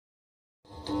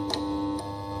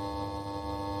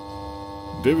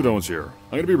David Owens here.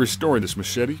 I'm going to be restoring this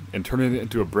machete and turning it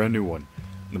into a brand new one.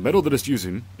 The metal that it's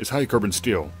using is high carbon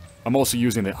steel. I'm also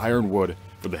using an iron wood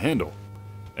for the handle.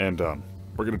 And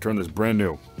we're going to turn this brand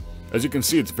new. As you can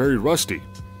see, it's very rusty.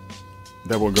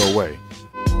 That will go away.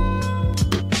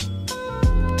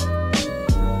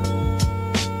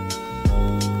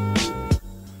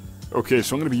 Okay,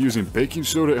 so I'm going to be using baking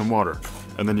soda and water.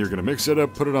 And then you're going to mix it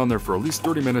up, put it on there for at least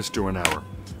 30 minutes to an hour.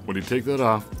 When you take that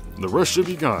off, the rust should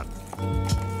be gone.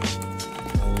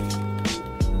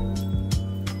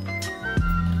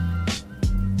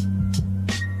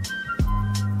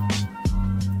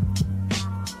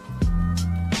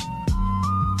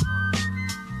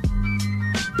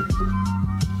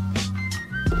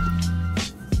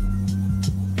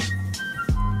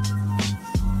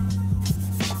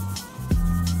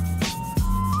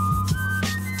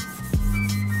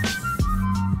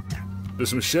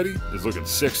 This machete is looking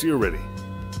sexy already.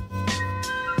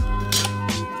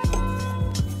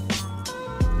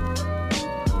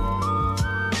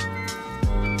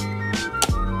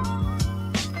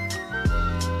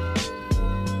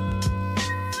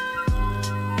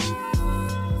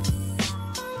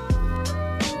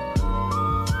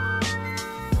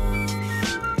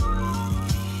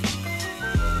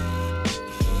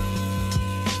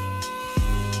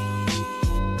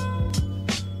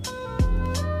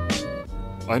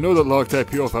 I know that Loctite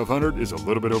PL500 is a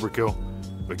little bit overkill,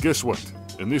 but guess what?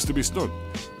 It needs to be stung.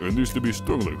 It needs to be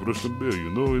stung like Russian bear, you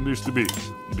know? It needs to be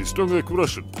stung like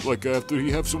Russian, like after he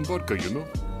have some vodka, you know?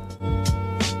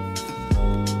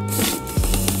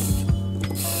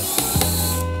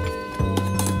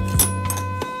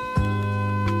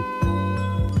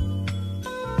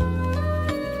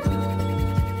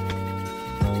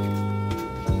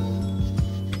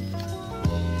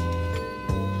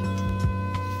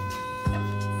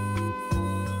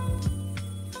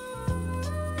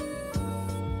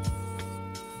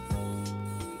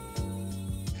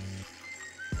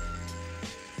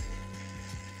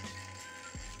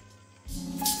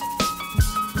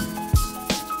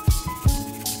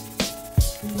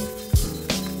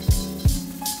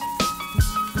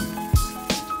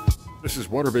 This is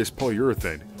water-based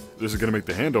polyurethane. This is going to make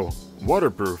the handle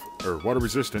waterproof, or water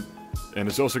resistant, and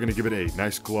it's also going to give it a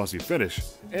nice glossy finish,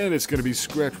 and it's going to be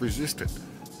scratch resistant.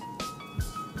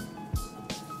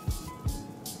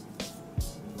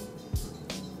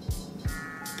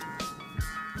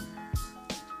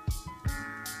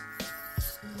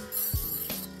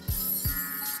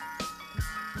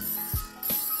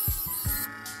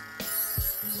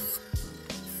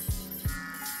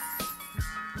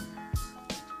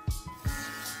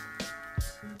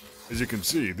 As you can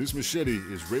see, this machete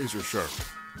is razor sharp,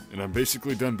 and I'm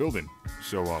basically done building.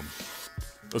 So,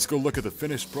 let's go look at the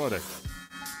finished product.